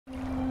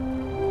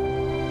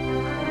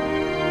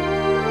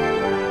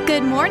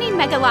Good morning,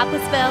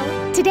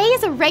 Megalopolisville. Today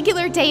is a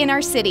regular day in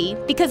our city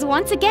because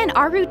once again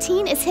our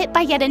routine is hit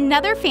by yet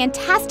another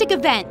fantastic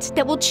event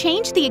that will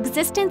change the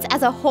existence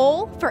as a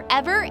whole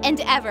forever and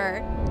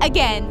ever.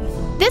 Again.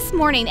 This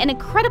morning, an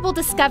incredible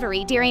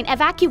discovery during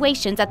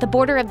evacuations at the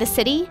border of the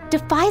city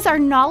defies our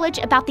knowledge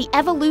about the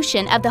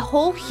evolution of the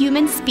whole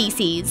human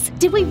species.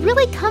 Did we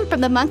really come from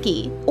the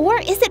monkey?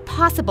 Or is it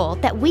possible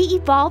that we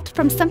evolved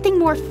from something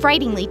more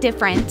frighteningly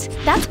different?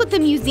 That's what the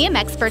museum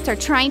experts are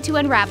trying to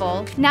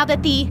unravel, now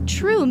that the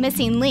true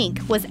missing link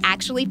was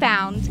actually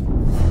found.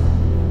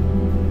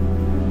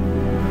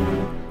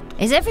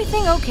 Is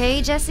everything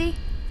okay, Jesse?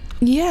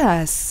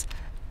 Yes,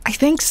 I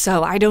think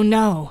so. I don't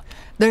know.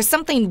 There's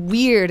something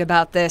weird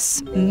about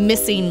this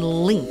missing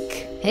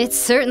link. It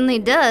certainly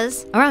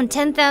does. Around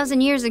 10,000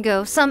 years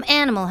ago, some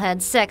animal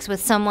had sex with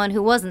someone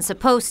who wasn't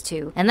supposed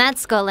to, and that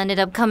skull ended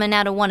up coming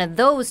out of one of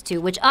those two,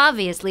 which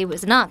obviously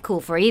was not cool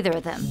for either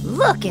of them.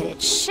 Look at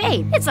its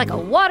shape. It's like a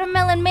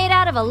watermelon made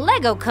out of a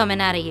Lego coming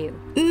out of you.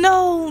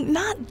 No,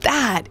 not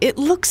that. It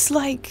looks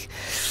like...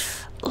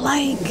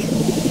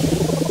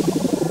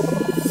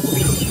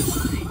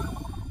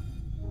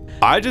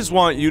 I just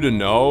want you to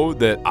know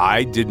that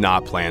I did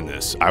not plan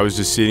this. I was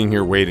just sitting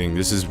here waiting.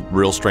 This is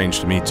real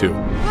strange to me, too.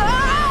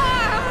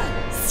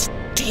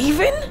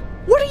 Steven?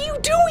 What are you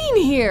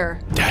doing here?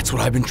 That's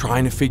what I've been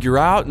trying to figure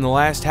out in the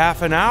last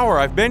half an hour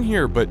I've been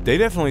here, but they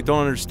definitely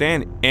don't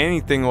understand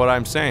anything what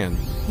I'm saying.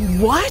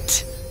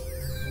 What?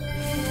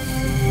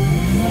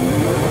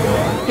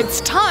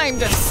 It's time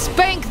to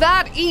spank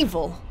that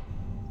evil.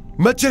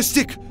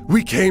 Majestic,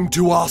 we came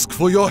to ask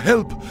for your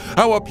help.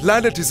 Our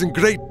planet is in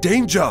great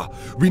danger.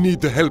 We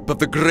need the help of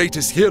the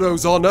greatest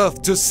heroes on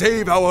Earth to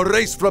save our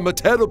race from a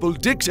terrible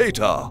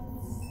dictator.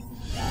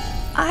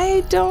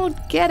 I don't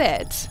get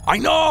it. I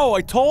know,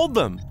 I told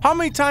them. How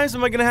many times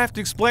am I gonna have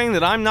to explain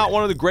that I'm not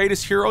one of the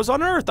greatest heroes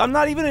on Earth? I'm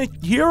not even a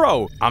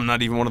hero. I'm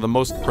not even one of the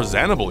most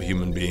presentable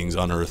human beings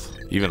on Earth.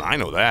 Even I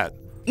know that.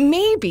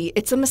 Maybe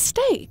it's a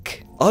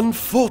mistake.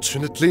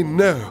 Unfortunately,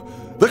 no.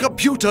 The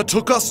computer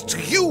took us to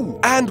you,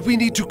 and we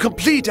need to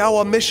complete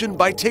our mission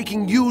by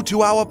taking you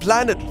to our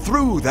planet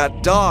through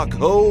that dark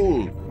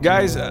hole.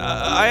 Guys,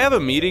 I have a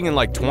meeting in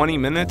like 20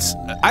 minutes.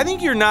 I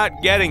think you're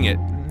not getting it.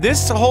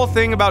 This whole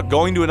thing about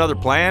going to another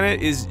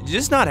planet is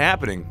just not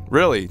happening.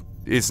 Really,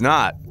 it's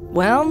not.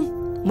 Well,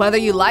 whether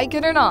you like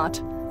it or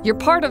not, you're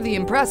part of the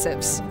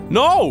Impressives.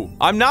 No,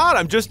 I'm not.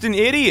 I'm just an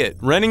idiot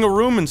renting a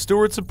room in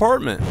Stewart's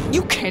apartment.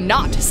 You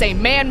cannot say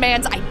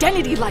man's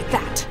identity like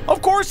that.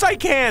 Of course I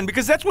can,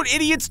 because that's what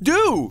idiots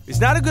do.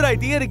 It's not a good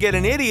idea to get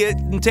an idiot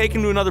and take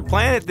him to another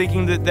planet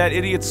thinking that that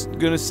idiot's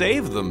gonna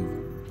save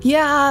them.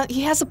 Yeah,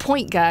 he has a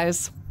point,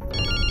 guys.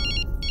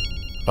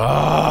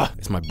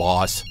 It's my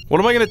boss. What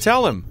am I gonna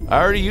tell him?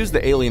 I already used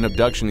the alien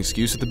abduction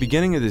excuse at the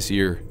beginning of this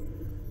year.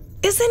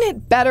 Isn't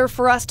it better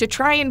for us to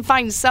try and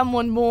find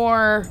someone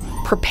more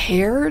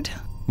prepared?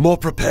 More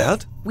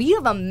prepared? We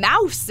have a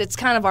mouse that's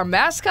kind of our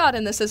mascot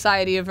in the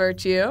Society of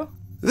Virtue.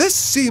 This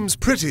seems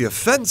pretty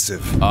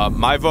offensive.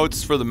 My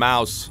vote's for the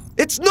mouse.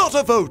 It's not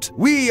a vote!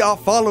 We are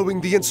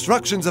following the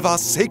instructions of our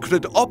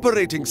sacred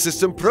operating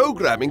system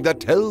programming that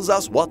tells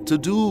us what to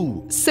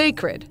do.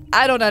 Sacred?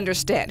 I don't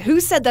understand. Who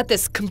said that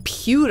this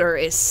computer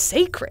is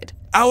sacred?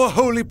 Our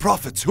holy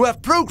prophets who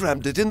have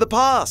programmed it in the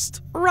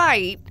past.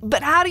 Right,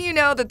 but how do you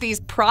know that these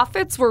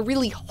prophets were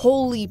really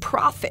holy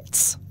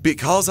prophets?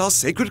 Because our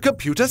sacred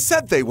computer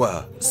said they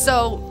were.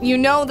 So, you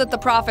know that the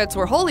prophets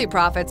were holy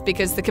prophets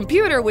because the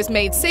computer was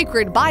made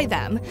sacred by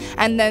them,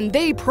 and then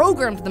they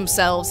programmed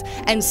themselves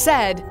and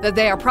said that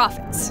they are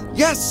prophets.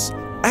 Yes,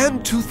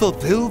 and to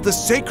fulfill the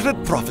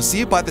sacred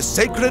prophecy by the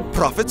sacred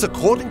prophets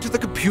according to the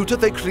computer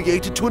they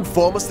created to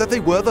inform us that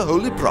they were the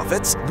holy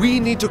prophets, we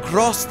need to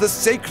cross the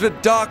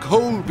sacred dark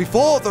hole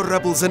before the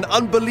rebels and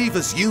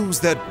unbelievers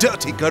use their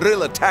dirty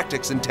guerrilla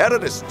tactics and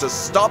terrorists to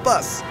stop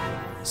us.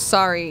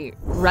 Sorry,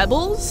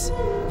 rebels?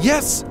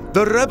 Yes,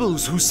 the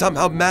rebels who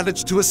somehow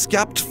managed to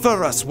escape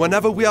for us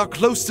whenever we are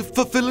close to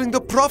fulfilling the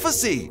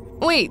prophecy.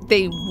 Wait,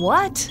 they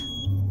what?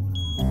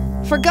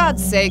 For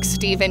God's sake,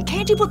 Steven,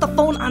 can't you put the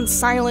phone on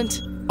silent?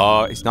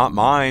 It's not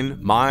mine.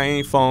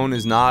 My phone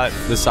is not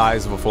the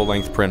size of a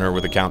full-length printer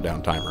with a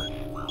countdown timer.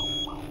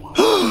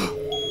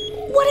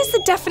 What is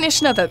the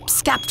definition of a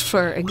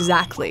scaptfer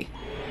exactly?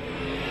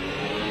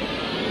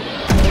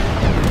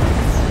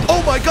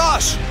 Oh my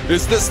gosh!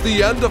 Is this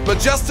the end of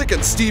Majestic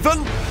and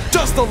Steven?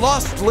 Does the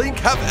lost link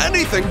have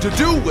anything to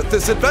do with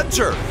this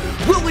adventure?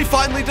 Will we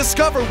finally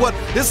discover what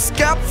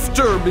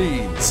escapter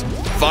means?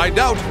 Find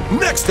out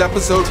next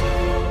episode.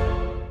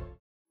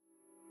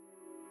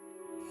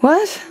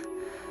 What?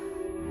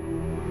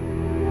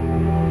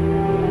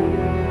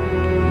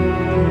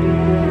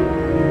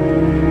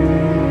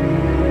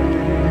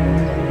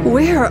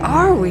 Where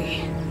are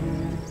we?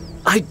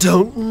 I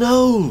don't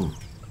know.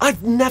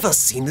 I've never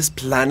seen this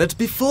planet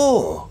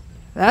before.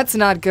 That's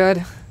not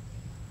good.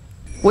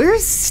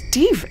 Where's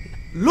Steven?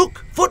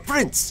 Look,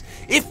 footprints!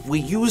 If we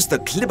use the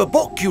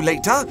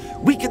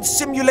Clibaboculator, we can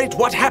simulate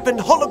what happened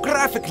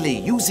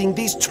holographically using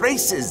these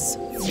traces.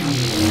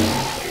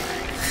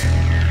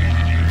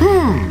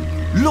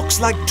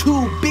 Looks like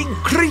two big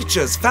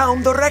creatures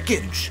found the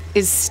wreckage.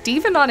 Is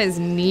Steven on his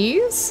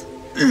knees?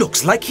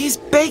 Looks like he's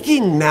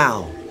begging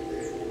now.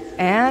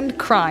 And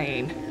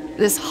crying.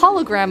 This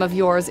hologram of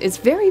yours is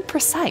very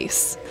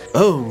precise.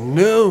 Oh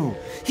no,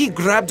 he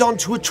grabbed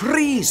onto a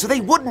tree so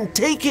they wouldn't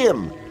take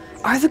him.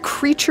 Are the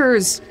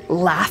creatures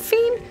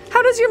laughing?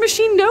 How does your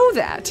machine know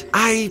that?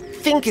 I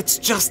think it's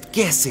just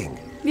guessing.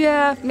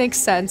 Yeah, makes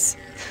sense.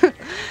 It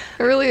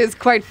really is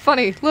quite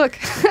funny. Look,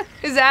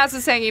 his ass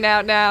is hanging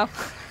out now.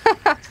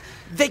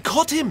 They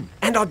caught him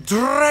and are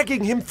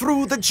dragging him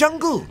through the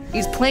jungle.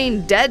 He's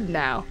plain dead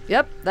now.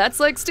 Yep, that's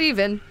like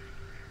Steven.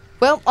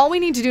 Well, all we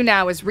need to do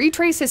now is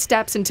retrace his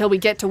steps until we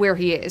get to where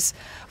he is.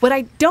 What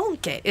I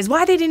don't get is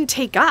why they didn't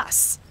take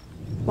us.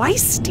 Why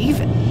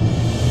Steven?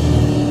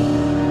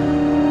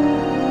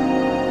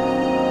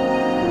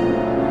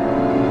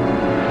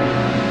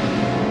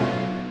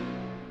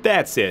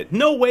 That's it.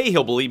 No way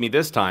he'll believe me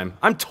this time.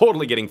 I'm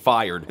totally getting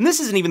fired. And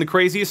this isn't even the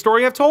craziest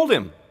story I've told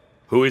him.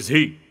 Who is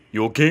he?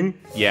 Your king?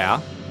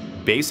 Yeah.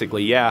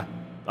 Basically, yeah.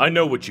 I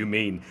know what you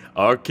mean.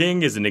 Our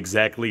king isn't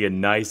exactly a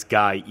nice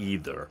guy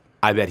either.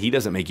 I bet he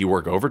doesn't make you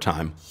work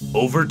overtime.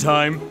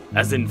 Overtime?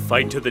 As in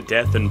fight to the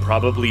death and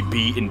probably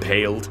be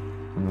impaled?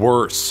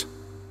 Worse.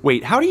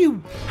 Wait, how do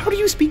you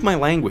speak my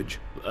language?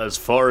 As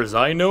far as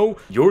I know,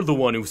 you're the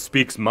one who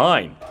speaks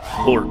mine.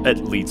 Or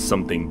at least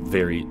something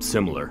very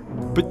similar.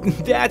 But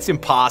that's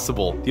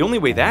impossible. The only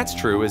way that's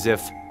true is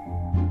if...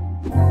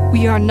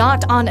 We are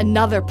not on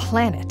another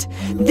planet.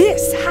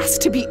 This has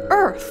to be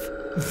Earth.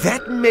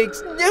 That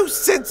makes no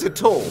sense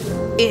at all.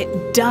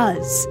 It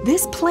does.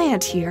 This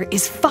plant here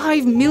is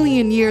 5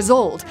 million years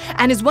old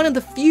and is one of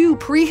the few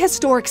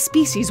prehistoric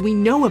species we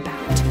know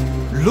about.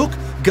 Look,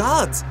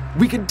 guards,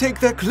 we can take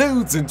their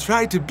clothes and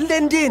try to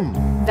blend in.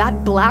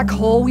 That black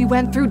hole we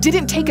went through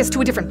didn't take us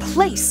to a different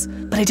place,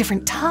 but a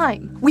different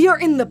time. We are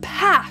in the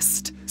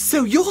past.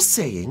 So you're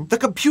saying the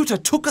computer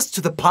took us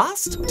to the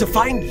past to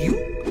find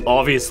you?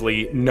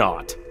 Obviously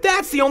not.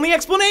 That's the only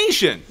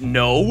explanation!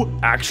 No,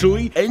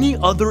 actually, any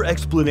other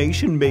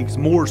explanation makes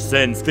more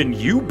sense than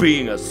you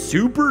being a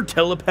super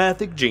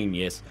telepathic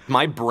genius.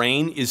 My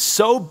brain is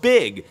so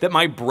big that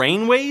my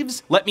brain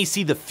waves let me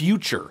see the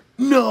future.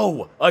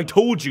 No, I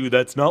told you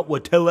that's not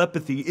what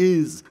telepathy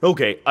is.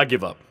 Okay, I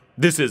give up.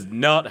 This is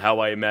not how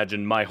I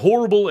imagined my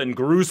horrible and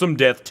gruesome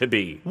death to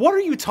be. What are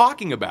you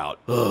talking about?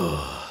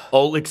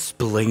 I'll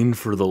explain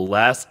for the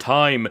last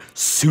time,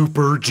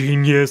 super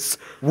genius.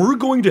 We're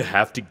going to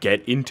have to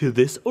get into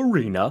this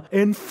arena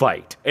and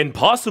fight, and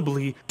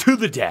possibly to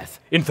the death.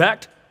 In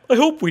fact, I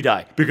hope we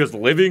die, because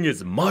living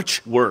is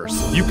much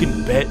worse. You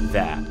can bet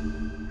that.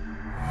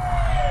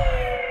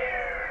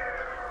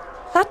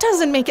 That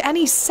doesn't make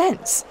any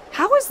sense.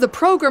 How is the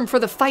program for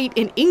the fight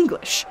in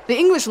English? The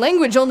English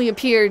language only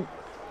appeared,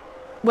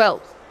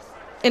 well,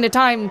 in a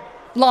time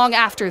long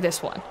after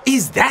this one.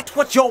 Is that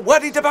what you're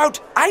worried about?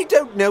 I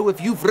don't know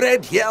if you've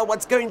read here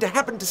what's going to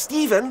happen to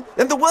Steven,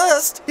 and the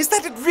worst is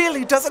that it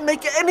really doesn't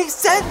make any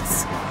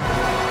sense.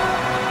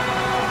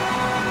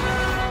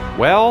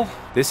 Well,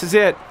 this is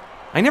it.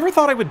 I never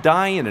thought I would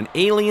die in an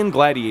alien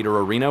gladiator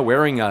arena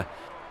wearing a...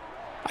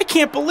 I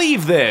can't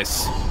believe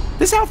this!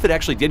 This outfit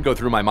actually did go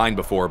through my mind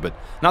before, but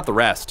not the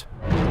rest.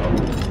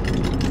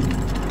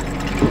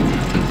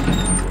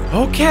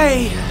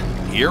 Okay,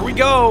 here we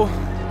go.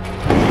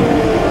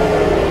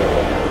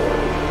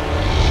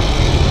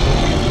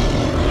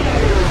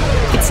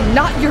 It's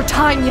not your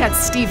time yet,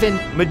 Steven.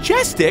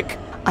 Majestic?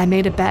 I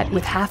made a bet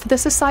with half of the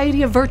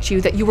Society of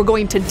Virtue that you were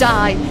going to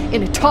die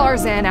in a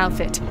Tarzan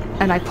outfit,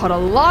 and I put a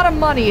lot of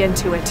money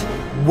into it.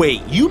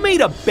 Wait, you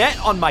made a bet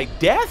on my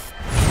death?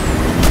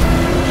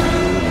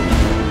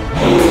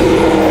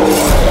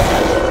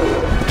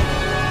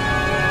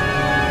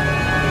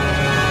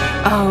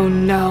 Oh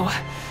no,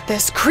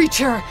 this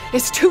creature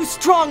is too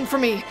strong for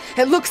me.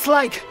 It looks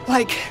like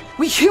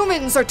we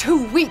humans are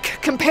too weak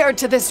compared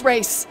to this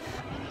race.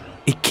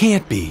 It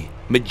can't be.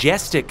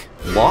 Majestic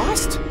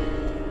lost?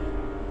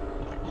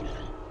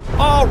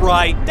 All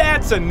right,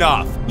 that's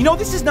enough. You know,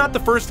 this is not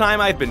the first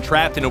time I've been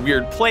trapped in a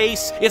weird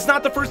place. It's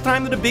not the first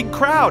time that a big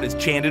crowd has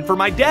chanted for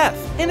my death.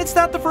 And it's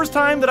not the first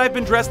time that I've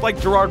been dressed like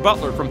Gerard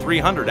Butler from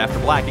 300 after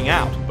blacking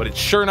out. But it's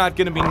sure not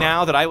gonna be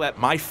now that I let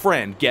my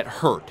friend get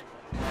hurt.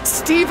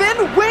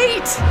 Steven,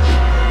 wait!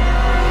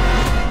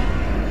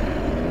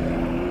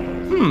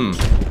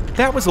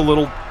 That was a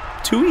little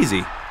too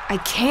easy. I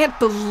can't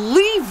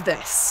believe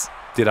this.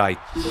 Did I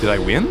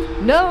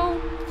win?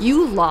 No,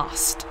 you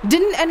lost.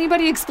 Didn't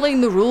anybody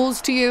explain the rules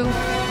to you?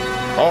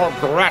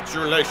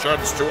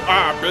 Congratulations to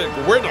our big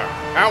winner,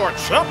 our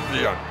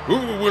champion, who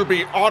will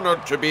be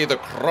honored to be the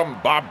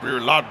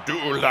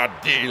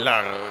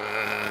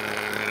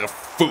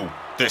Crumbabuladula-Dila-Foo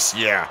this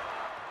year.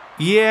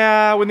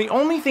 Yeah, when the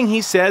only thing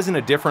he says in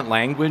a different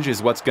language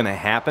is what's gonna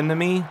happen to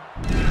me,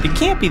 it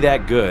can't be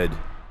that good.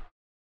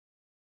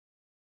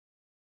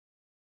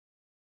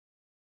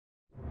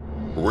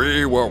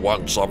 We were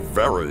once a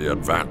very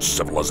advanced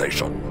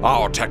civilization.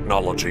 Our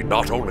technology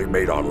not only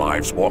made our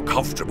lives more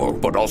comfortable,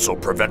 but also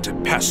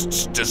prevented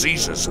pests,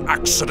 diseases,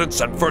 accidents,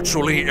 and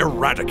virtually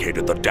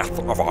eradicated the death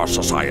of our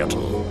society.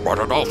 But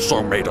it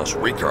also made us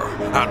weaker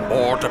and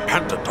more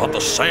dependent on the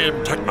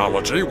same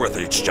technology with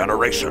each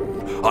generation.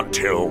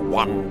 Until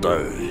one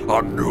day,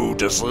 a new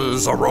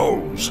disease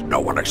arose.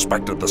 No one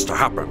expected this to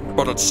happen,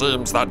 but it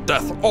seems that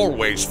death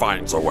always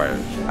finds a way.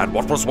 And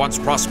what was once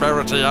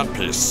prosperity and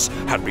peace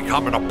had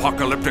become an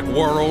apocalyptic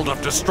world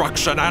of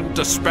destruction and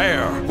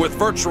despair. With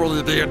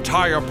virtually the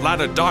entire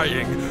planet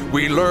dying,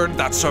 we learned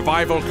that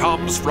survival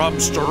comes from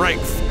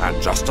strength. And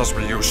just as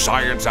we use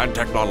science and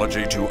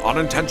technology to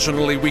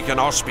unintentionally weaken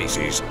our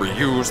species, we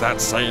use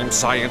that same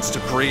science to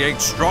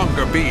create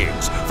stronger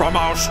beings from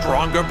our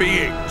stronger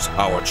beings.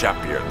 Our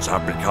champions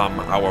have become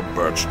our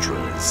birch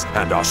trees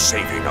and are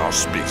saving our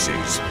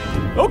species.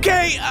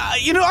 Okay,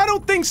 I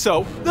don't think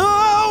so.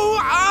 No,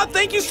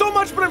 thank you so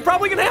much, but I'm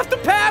probably gonna have to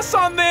pass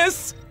on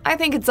this. I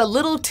think it's a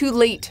little too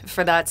late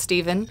for that,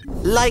 Stephen.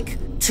 Like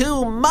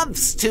 2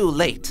 months too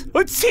late.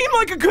 It seemed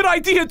like a good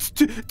idea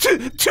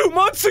 2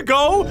 months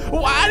ago.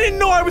 I didn't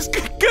know I was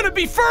gonna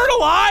be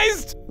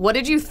fertilized. What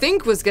did you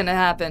think was gonna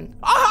happen?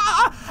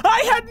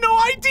 I had no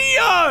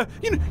idea.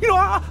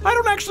 I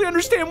don't actually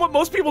understand what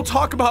most people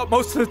talk about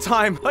most of the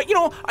time.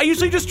 I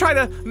usually just try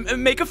to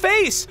make a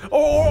face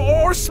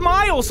or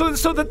smile so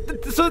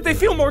that they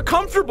feel more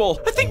comfortable.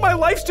 I think my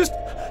life's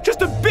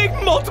just a big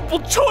multiple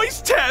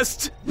choice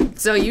test.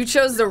 So you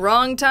chose the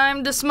wrong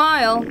time to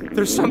smile.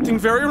 There's something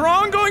very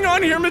wrong going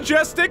on here,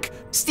 Majestic.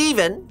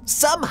 Stephen,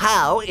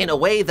 somehow, in a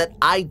way that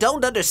I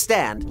don't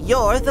understand,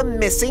 you're the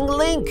missing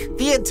link.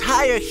 The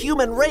entire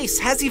human race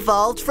has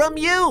evolved from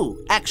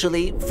you.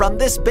 Actually, from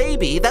this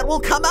baby that will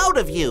come out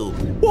of you.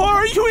 Well,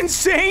 are you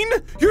insane?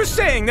 You're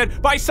saying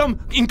that by some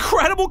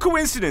incredible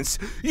coincidence,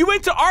 you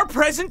went to our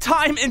present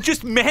time and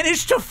just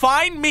managed to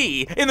find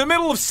me in the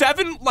middle of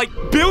 7,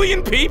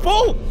 billion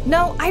people?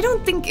 No, I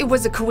don't think it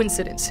was a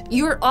coincidence.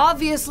 You're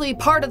obviously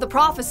part of the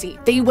prophecy.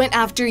 They went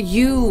after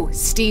you,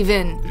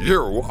 Stephen.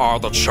 You are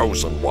the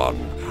chosen one.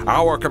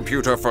 Our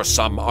computer, for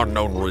some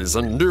unknown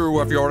reason, knew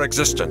of your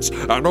existence,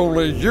 and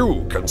only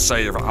you can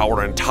save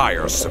our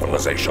entire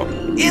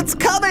civilization. It's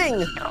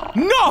coming!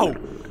 No!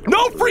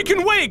 No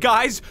freaking way,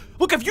 guys!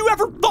 Look, have you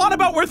ever thought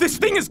about where this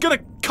thing is gonna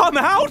come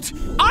out?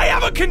 I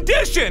have a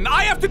condition!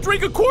 I have to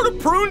drink a quart of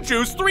prune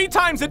juice 3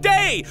 times a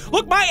day!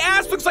 Look, my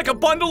ass looks like a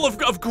bundle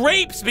of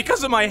grapes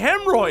because of my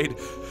hemorrhoid.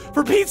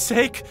 For Pete's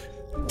sake,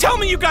 tell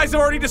me you guys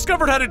have already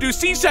discovered how to do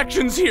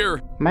C-sections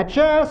here!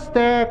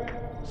 Majestic!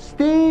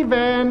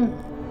 Stephen!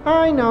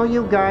 I know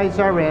you guys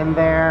are in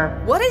there.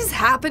 What is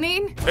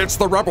happening? It's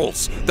the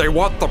rebels. They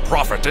want the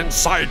prophet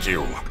inside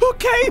you.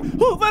 Okay,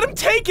 well, let him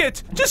take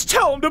it. Just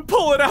tell him to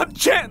pull it out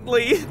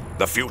gently.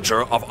 The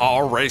future of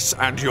our race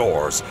and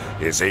yours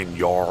is in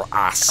your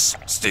ass,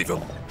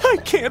 Stephen. I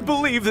can't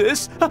believe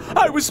this.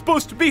 I was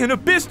supposed to be in a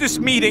business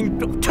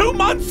meeting 2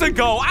 months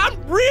ago. I'm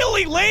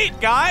really late,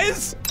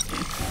 guys.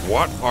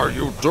 What are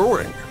you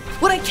doing?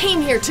 What I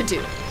came here to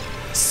do.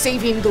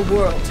 Saving the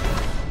world.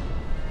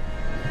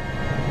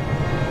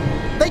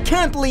 They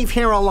can't leave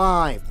here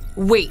alive.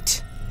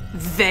 Wait,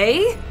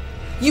 they?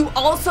 You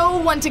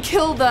also want to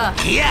kill the...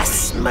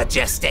 Yes,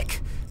 Majestic.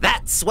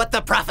 That's what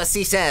the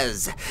prophecy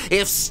says.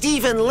 If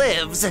Stephen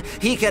lives,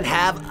 he can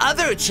have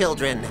other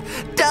children.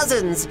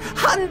 Dozens,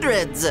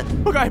 hundreds.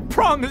 Look, I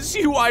promise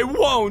you I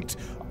won't.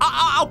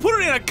 I'll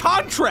put it in a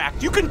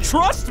contract. You can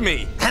trust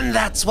me. And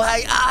that's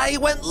why I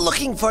went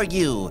looking for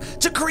you,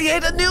 to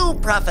create a new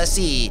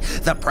prophecy.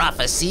 The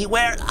prophecy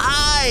where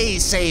I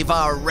save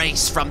our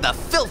race from the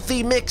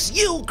filthy mix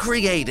you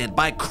created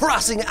by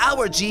crossing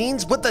our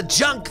genes with the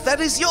junk that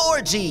is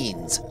your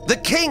genes. The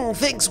king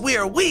thinks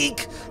we're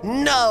weak.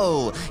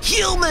 No,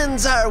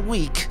 humans are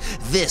weak.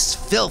 This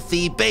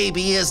filthy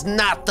baby is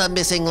not the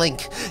missing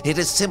link. It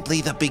is simply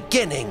the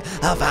beginning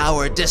of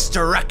our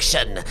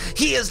destruction.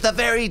 He is the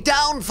very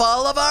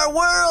downfall of our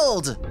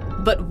world.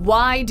 But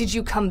why did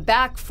you come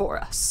back for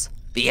us?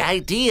 The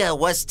idea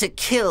was to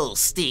kill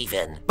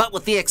Stephen, but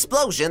with the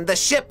explosion, the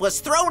ship was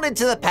thrown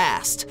into the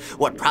past.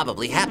 What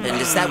probably happened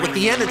is that with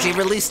the energy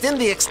released in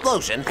the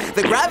explosion,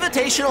 the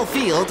gravitational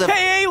field of—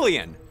 Hey,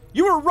 Alien!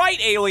 You were right,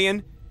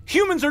 Alien.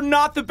 Humans are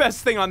not the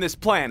best thing on this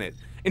planet.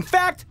 In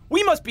fact,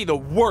 we must be the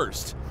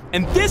worst.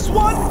 And this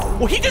one,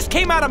 well, he just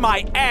came out of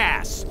my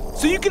ass.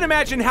 So you can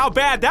imagine how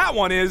bad that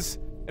one is.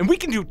 And we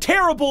can do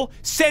terrible,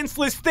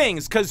 senseless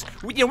things, because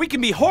we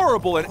can be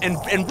horrible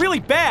and really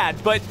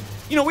bad, but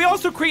we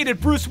also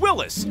created Bruce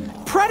Willis,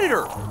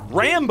 Predator,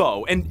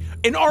 Rambo, and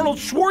Arnold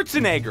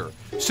Schwarzenegger.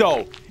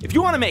 So, if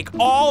you want to make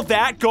all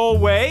that go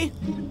away,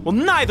 well,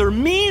 neither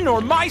me nor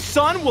my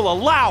son will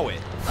allow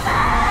it.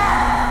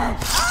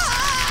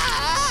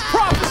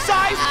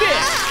 Prophesize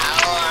this!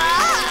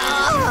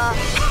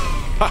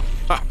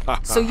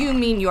 So you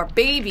mean your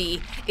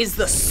baby is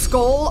the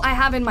skull I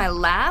have in my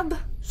lab?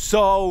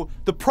 So,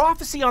 the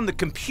prophecy on the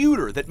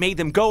computer that made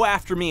them go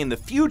after me in the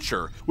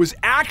future was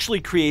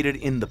actually created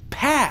in the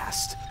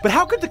past. But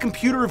how could the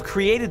computer have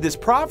created this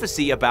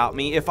prophecy about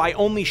me if I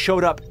only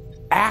showed up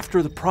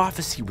after the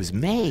prophecy was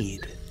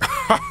made?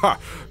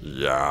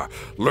 Yeah,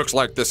 looks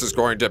like this is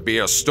going to be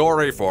a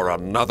story for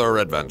another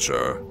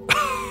adventure.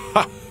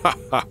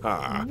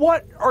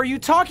 What are you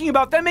talking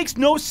about? That makes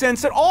no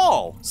sense at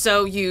all.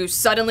 So you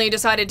suddenly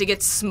decided to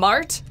get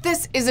smart?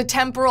 This is a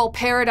temporal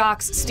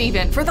paradox,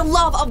 Stephen. For the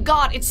love of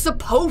God, it's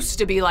supposed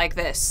to be like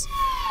this.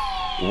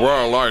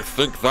 Well, I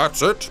think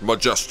that's it,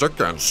 Majestic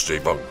and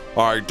Stephen.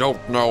 I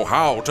don't know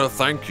how to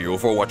thank you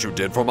for what you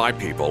did for my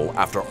people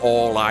after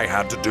all I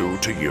had to do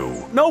to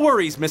you. No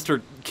worries,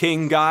 Mr.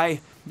 King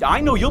Guy.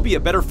 I know you'll be a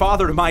better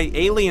father to my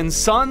alien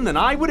son than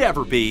I would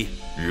ever be.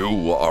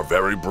 You are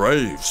very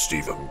brave,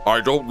 Stephen.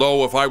 I don't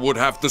know if I would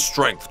have the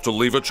strength to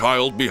leave a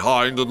child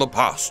behind in the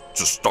past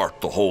to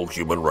start the whole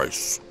human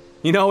race.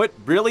 You know, it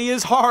really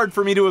is hard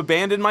for me to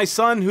abandon my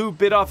son who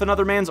bit off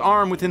another man's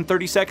arm within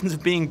 30 seconds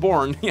of being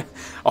born.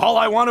 All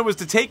I wanted was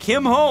to take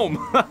him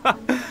home.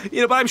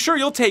 But I'm sure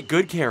you'll take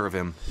good care of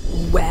him.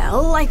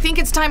 Well, I think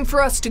it's time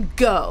for us to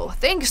go.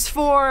 Thanks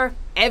for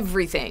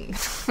everything.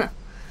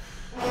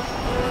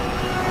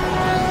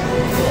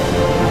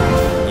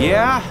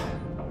 Yeah?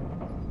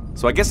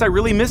 So I guess I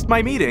really missed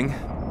my meeting.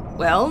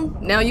 Well,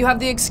 now you have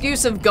the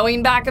excuse of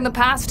going back in the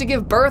past to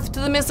give birth to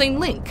the missing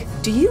link.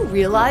 Do you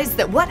realize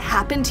that what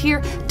happened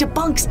here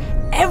debunks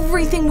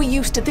everything we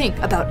used to think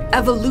about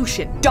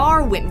evolution,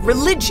 Darwin,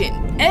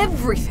 religion,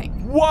 everything?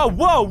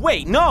 Whoa,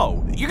 wait,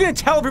 no! You're gonna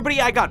tell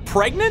everybody I got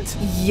pregnant?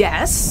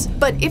 Yes,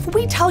 but if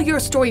we tell your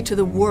story to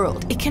the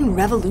world, it can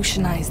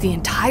revolutionize the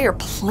entire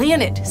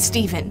planet,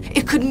 Stephen.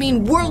 It could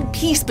mean world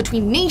peace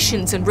between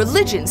nations and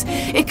religions.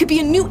 It could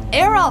be a new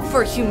era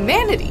for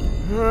humanity.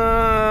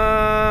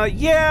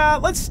 Yeah,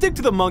 let's stick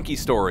to the monkey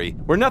story,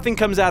 where nothing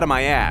comes out of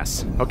my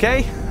ass,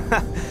 okay?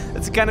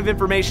 That's the kind of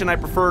information I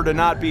prefer to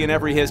not be in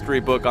every history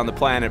book on the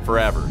planet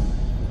forever.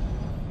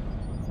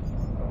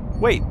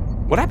 Wait,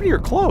 what happened to your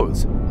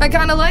clothes? I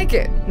kinda like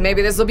it.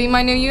 Maybe this will be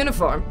my new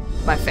uniform.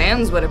 My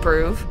fans would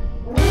approve.